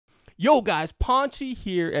Yo guys, Paunchy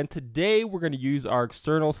here, and today we're going to use our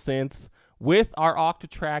external synths with our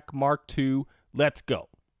Octatrack MK2. Let's go.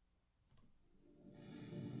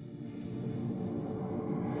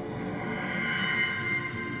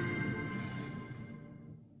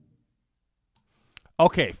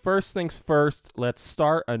 Okay, first things first, let's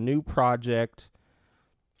start a new project.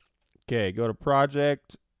 Okay, go to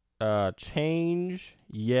project, change,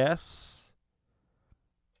 yes.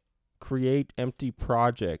 Create empty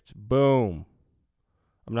project. Boom.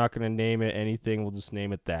 I'm not going to name it anything. We'll just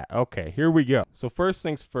name it that. Okay, here we go. So first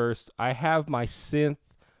things first, I have my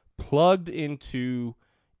synth plugged into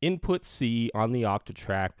input C on the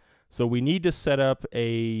Octatrack. So we need to set up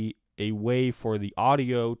a way for the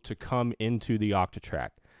audio to come into the Octatrack.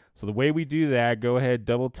 So the way we do that, go ahead,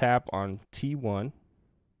 double tap on T1.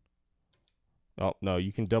 Oh, no,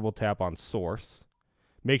 you can double tap on source.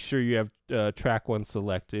 Make sure you have track 1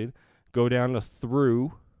 selected. Go down to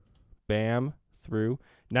through, bam, through.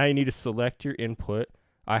 Now you need to select your input.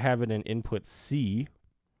 I have it in input C.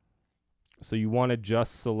 So you want to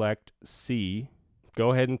just select C.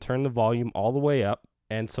 Go ahead and turn the volume all the way up.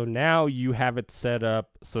 And so now you have it set up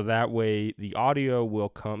so that way the audio will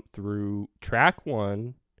come through track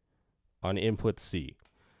 1 on input C.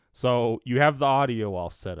 So you have the audio all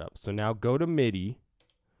set up. So now go to MIDI.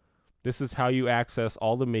 This is how you access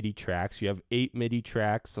all the MIDI tracks. You have 8 MIDI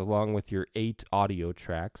tracks along with your 8 audio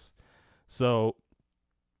tracks. So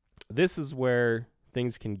this is where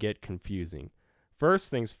things can get confusing. First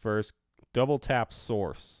things first, double tap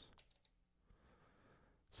source.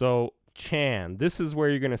 So Chan, this is where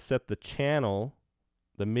you're going to set the channel,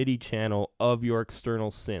 the MIDI channel of your external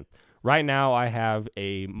synth. Right now I have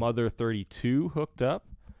a Mother 32 hooked up.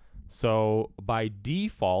 So by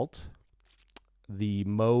default, the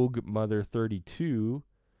Moog Mother 32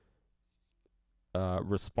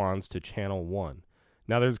 responds to channel 1.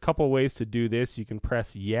 Now there's a couple ways to do this. You can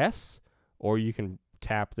press yes, or you can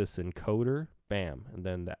tap this encoder, bam, and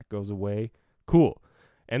then that goes away. Cool.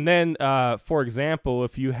 And then, for example,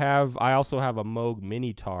 if you have, I also have a Moog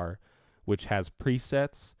Minitar, which has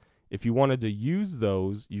presets. If you wanted to use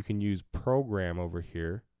those, you can use program over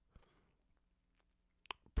here.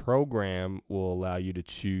 Program will allow you to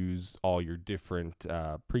choose all your different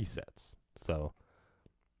presets. So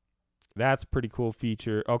that's a pretty cool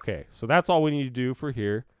feature. Okay, so that's all we need to do for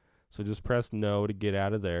here. So just press no to get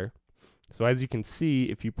out of there. So as you can see,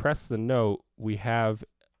 if you press the note, we have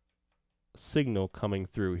signal coming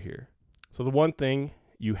through here. So the one thing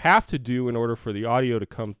you have to do in order for the audio to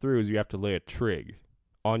come through is you have to lay a trig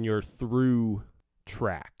on your through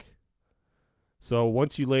track. So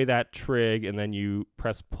once you lay that trig and then you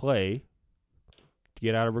press play to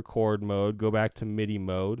get out of record mode, go back to MIDI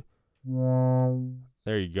mode.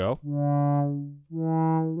 There you go.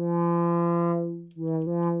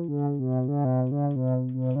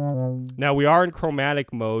 Now we are in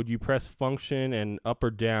chromatic mode. You press function and up or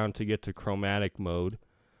down to get to chromatic mode.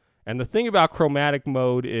 And the thing about chromatic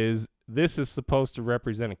mode is this is supposed to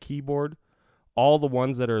represent a keyboard. All the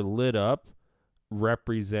ones that are lit up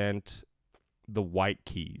represent the white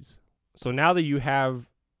keys. So now that you have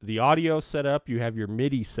the audio set up, you have your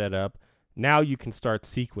MIDI set up, now you can start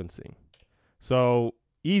sequencing. So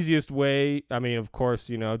easiest way, I mean, of course,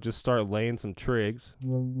 you know, just start laying some trigs.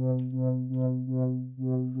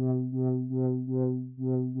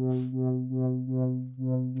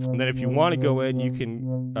 And then if you want to go in, you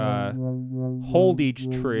can hold each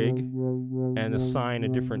trig and assign a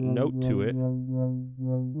different note to it.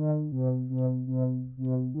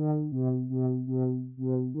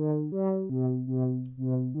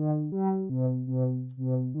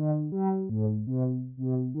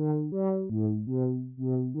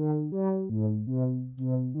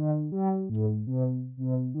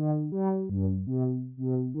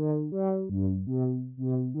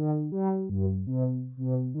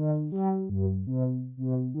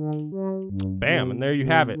 Bam, and there you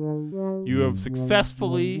have it. You have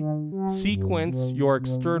successfully sequenced your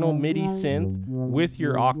external MIDI synth with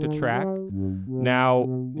your Octatrack. Now,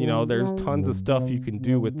 you know, there's tons of stuff you can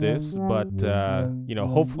do with this, but, you know,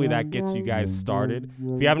 hopefully that gets you guys started.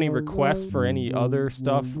 If you have any requests for any other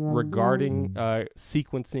stuff regarding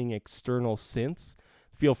sequencing external synths,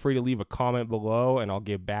 feel free to leave a comment below and I'll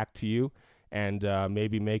get back to you and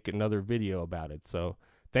maybe make another video about it. So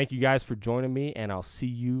thank you guys for joining me, and I'll see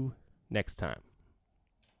you next time.